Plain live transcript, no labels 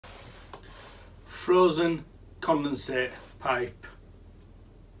Frozen Condensate Pipe.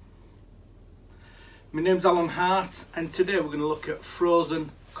 My name's Alan Hart, and today we're going to look at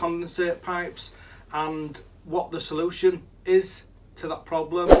frozen condensate pipes and what the solution is to that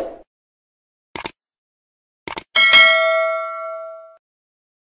problem.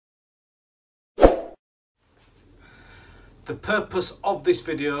 The purpose of this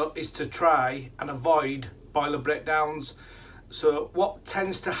video is to try and avoid boiler breakdowns. So what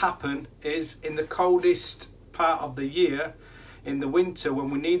tends to happen is in the coldest part of the year, in the winter when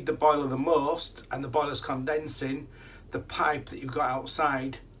we need the boiler the most and the boiler's condensing, the pipe that you've got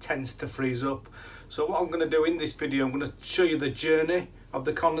outside tends to freeze up. So what I'm going to do in this video, I'm going to show you the journey of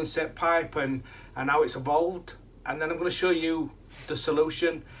the condensate pipe and how it's evolved, and then I'm going to show you the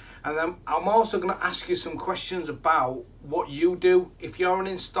solution. And then I'm also going to ask you some questions about what you do if you're an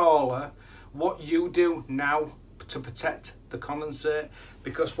installer, what you do now to protect the condensate,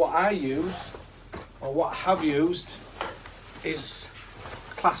 because what I use, or what I have used, is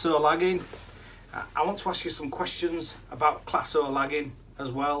Class O lagging. I want to ask you some questions about Class O lagging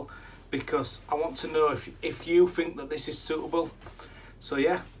as well, because I want to know if you think that this is suitable. So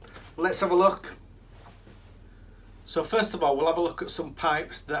yeah, let's have a look. So first of all, we'll have a look at some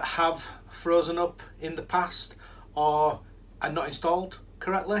pipes that have frozen up in the past or are not installed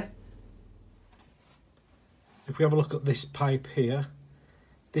correctly. If we have a look at this pipe here,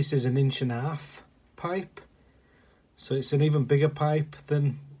 this is an 1.5 inch pipe. So it's an even bigger pipe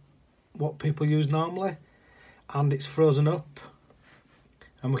than what people use normally, and it's frozen up.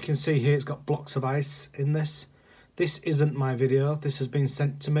 And we can see here it's got blocks of ice in this. This isn't my video, this has been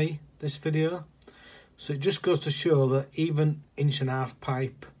sent to me, this video. So it just goes to show that even 1.5 inch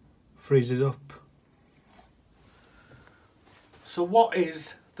pipe freezes up. So what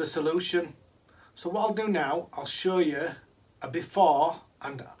is the solution? So what I'll do now, I'll show you a before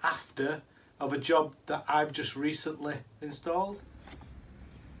and after of a job that I've just recently installed.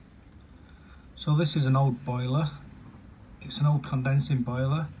 So this is an old boiler. It's an old condensing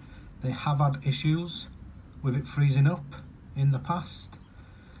boiler. They have had issues with it freezing up in the past.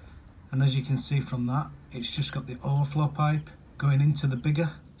 And as you can see from that, it's just got the overflow pipe going into the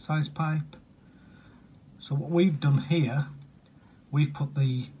bigger size pipe. So what we've done here, we've put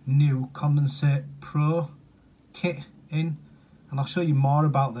the new Condensate Pro kit in, and I'll show you more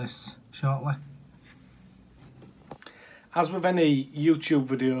about this shortly. As with any YouTube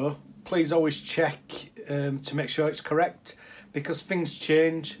video, please always check to make sure it's correct, because things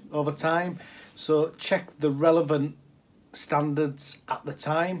change over time. So check the relevant standards at the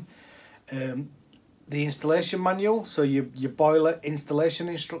time. The installation manual, so your boiler installation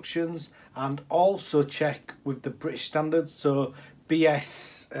instructions, and also check with the British standards, so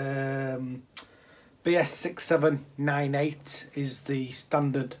BS6798 is the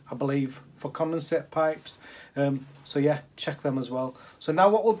standard, I believe, for condensate pipes. So yeah, check them as well. So now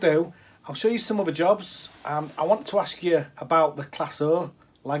what we'll do, I'll show you some other jobs, and I want to ask you about the Class O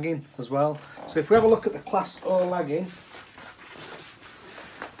lagging as well. So if we have a look at the Class O lagging,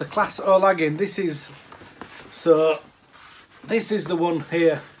 this is the one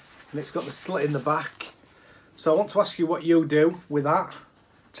here, and it's got the slit in the back. So I want to ask you what you do with that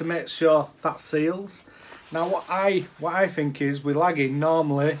to make sure that seals. Now what I think is, with lagging,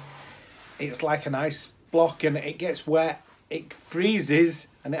 normally it's like an ice block and it gets wet, it freezes,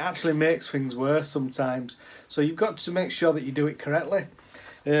 and it actually makes things worse sometimes. So you've got to make sure that you do it correctly.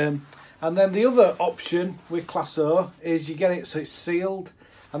 And then the other option with Class O is you get it so it's sealed,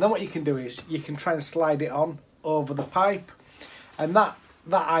 and then what you can do is you can try and slide it on over the pipe, and that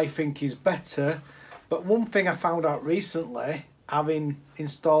I think is better. But one thing I found out recently, having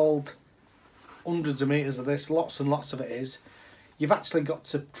installed hundreds of meters of this, lots and lots of it, is you've actually got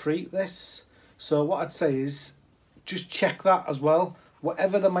to treat this. So what I'd say is just check that as well.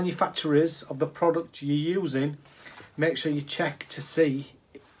 Whatever the manufacturer is of the product you're using, make sure you check to see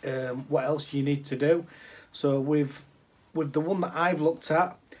what else you need to do. So with the one that I've looked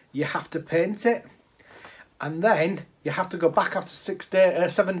at, you have to paint it, and then you have to go back after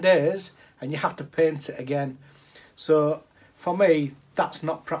 7 days and you have to paint it again. So for me, that's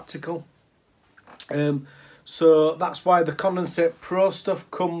not practical. So that's why the Condensate Pro stuff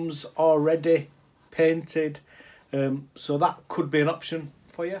comes already painted. So that could be an option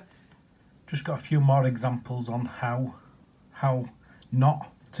for you. Just got a few more examples on how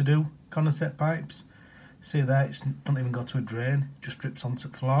not to do condensate pipes. See there, it doesn't even go to a drain, it just drips onto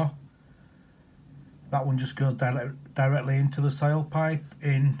the floor. That one just goes directly into the soil pipe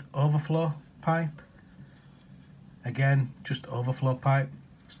in overflow pipe. Again, just overflow pipe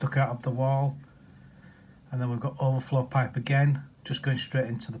stuck out of the wall. And then we've got overflow pipe again, just going straight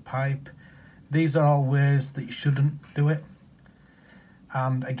into the pipe. these are all ways that you shouldn't do it.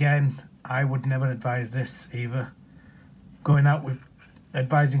 And again, I would never advise this either. Going out with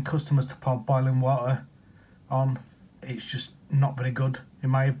advising customers to pour boiling water on, it's just not very good in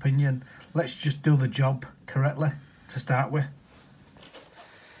my opinion. Let's just do the job correctly to start with.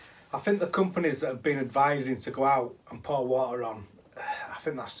 I think the companies that have been advising to go out and pour water on, I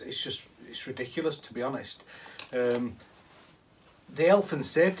think it's ridiculous, to be honest. The health and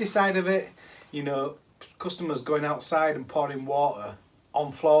safety side of it, you know, customers going outside and pouring water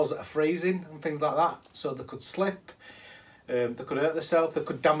on floors that are freezing and things like that, so they could slip, they could hurt themselves, they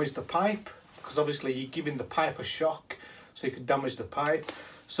could damage the pipe, because obviously you're giving the pipe a shock, so you could damage the pipe.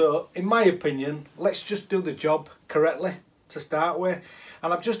 So in my opinion, let's just do the job correctly to start with.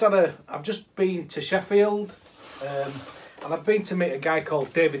 And I've just been to Sheffield, and I've been to meet a guy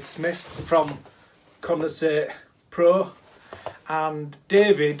called David Smith from Condensate Pro, and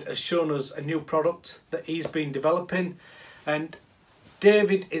David has shown us a new product that he's been developing. And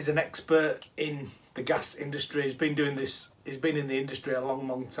David is an expert in the gas industry. He's been doing this, he's been in the industry a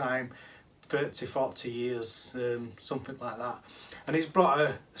long time, 30-40 years, something like that. And he's brought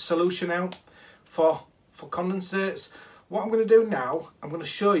a solution out for condensates. What I'm going to do now, I'm going to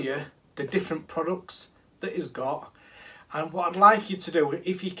show you the different products that he's got. And what I'd like you to do,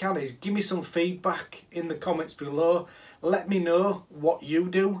 if you can, is give me some feedback in the comments below. Let me know what you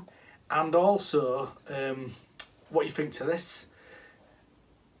do, and also what you think to this.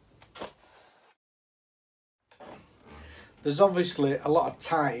 There's obviously a lot of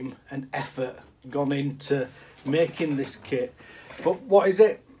time and effort gone into making this kit, but what is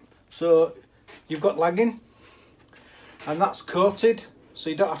it? So you've got lagging, and that's coated,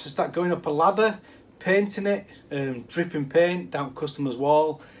 so you don't have to start going up a ladder, painting it, dripping paint down customer's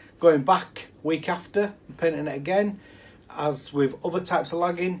wall, going back week after and painting it again. As with other types of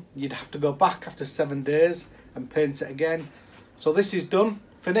lagging, you'd have to go back after 7 days and paint it again. So this is done,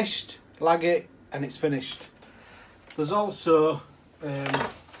 finished, lag it, and it's finished. There's also a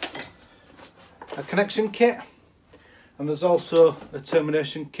connection kit, and there's also a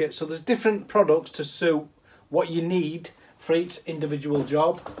termination kit. So there's different products to suit what you need for each individual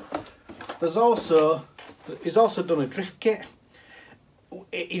job. He's also done a drift kit.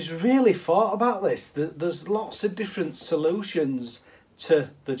 He's really thought about this. There's lots of different solutions to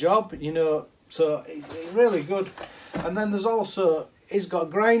the job, you know, so it's really good. And then there's also, he's got a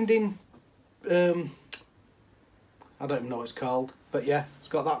grinding, I don't even know what it's called, but yeah, it's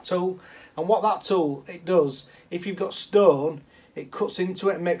got that tool. And what that tool, it does, if you've got stone, it cuts into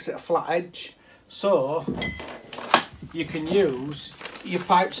it and makes it a flat edge. So you can use your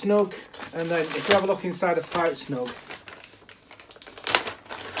pipe snug, and then if you have a look inside a pipe snug,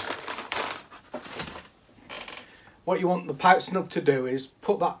 what you want the pipe snug to do is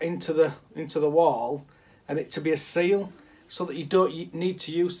put that into the wall, and it to be a seal, so that you don't need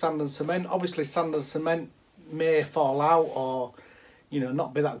to use sand and cement. Obviously sand and cement may fall out, or you know,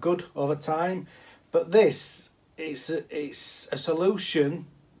 not be that good over time, but this it's a solution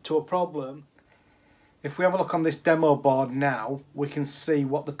to a problem. If we have a look on this demo board now, we can see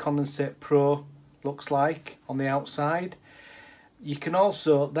what the Condensate Pro looks like on the outside. You can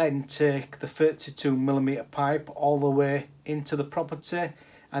also then take the 32mm pipe all the way into the property,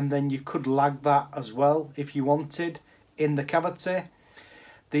 and then you could lag that as well if you wanted in the cavity.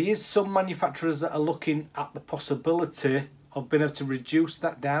 There is some manufacturers that are looking at the possibility of being able to reduce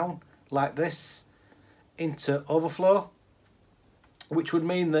that down like this into overflow, which would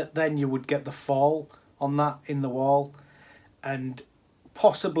mean that then you would get the fall on that in the wall, and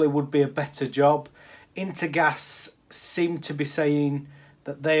possibly would be a better job. Intergas seem to be saying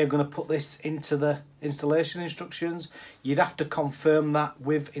that they are going to put this into the installation instructions. You'd have to confirm that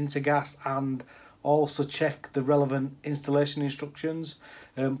with Intergas and also check the relevant installation instructions.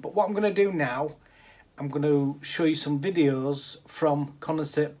 But what I'm going to do now, I'm going to show you some videos from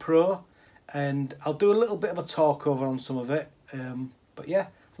Condensate Pro, and I'll do a little bit of a talk over on some of it. But yeah,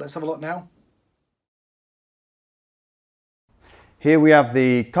 let's have a look now. Here we have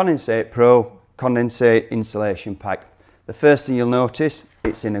the Condensate Pro condensate insulation pipe. The first thing you'll notice,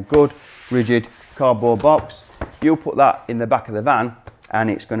 it's in a good rigid cardboard box. You'll put that in the back of the van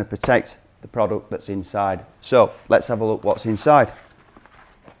and it's going to protect the product that's inside. So let's have a look what's inside.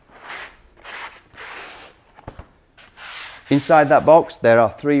 Inside that box there are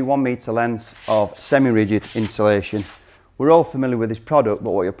 3 1-metre lengths of semi-rigid insulation. We're all familiar with this product,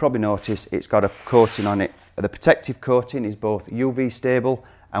 but what you'll probably notice, it's got a coating on it. The protective coating is both UV stable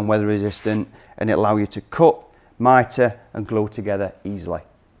and weather resistant, and it'll allow you to cut, mitre and glue together easily.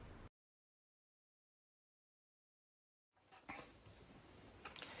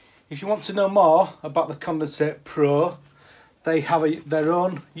 if you want to know more about the Condensate Pro, they have their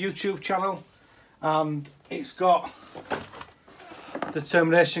own YouTube channel, and it's got the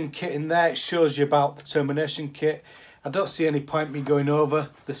termination kit in there. It shows you about the termination kit. I don't see any point me going over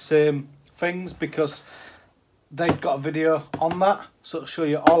the same things because they've got a video on that, so it'll show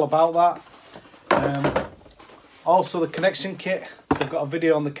you all about that. Also the connection kit, they've got a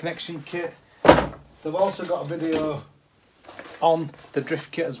video on the connection kit. They've also got a video on the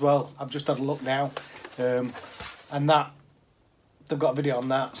drift kit as well. I've just had a look now, and that they've got a video on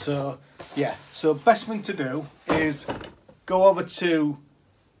that. So yeah, so best thing to do is go over to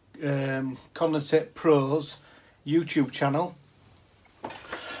Condensate Pro's YouTube channel.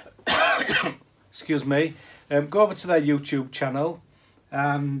 Excuse me. Go over to their YouTube channel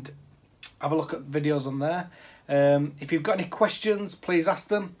and have a look at videos on there. If you've got any questions, please ask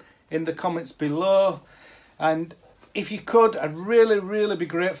them in the comments below. And if you could, I'd really be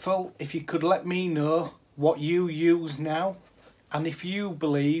grateful if you could let me know what you use now, and if you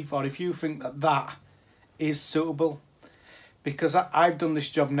believe or if you think that that is suitable. Because I've done this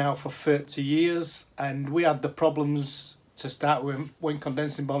job now for 30 years, and we had the problems to start with when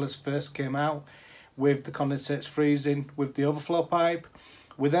condensing boilers first came out, with the condensates freezing with the overflow pipe.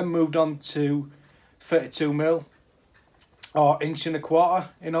 We then moved on to 32mm or 1.25"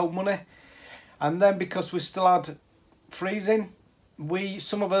 in old money, and then because we still had freezing,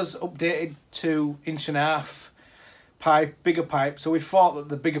 some of us updated to 1.5" pipe, bigger pipe. So we thought that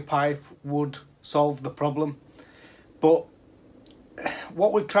the bigger pipe would solve the problem, but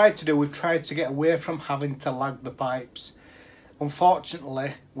what we've tried to do, we've tried to get away from having to lag the pipes.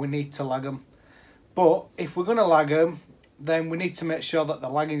 Unfortunately, we need to lag them, but if we're going to lag them, then we need to make sure that the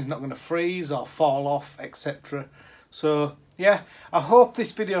lagging is not going to freeze or fall off, etc. So yeah, I hope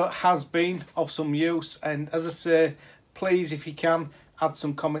this video has been of some use, and as I say, please, if you can, add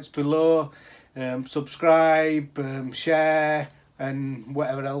some comments below, subscribe, share, and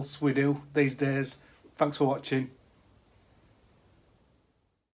whatever else we do these days. Thanks for watching.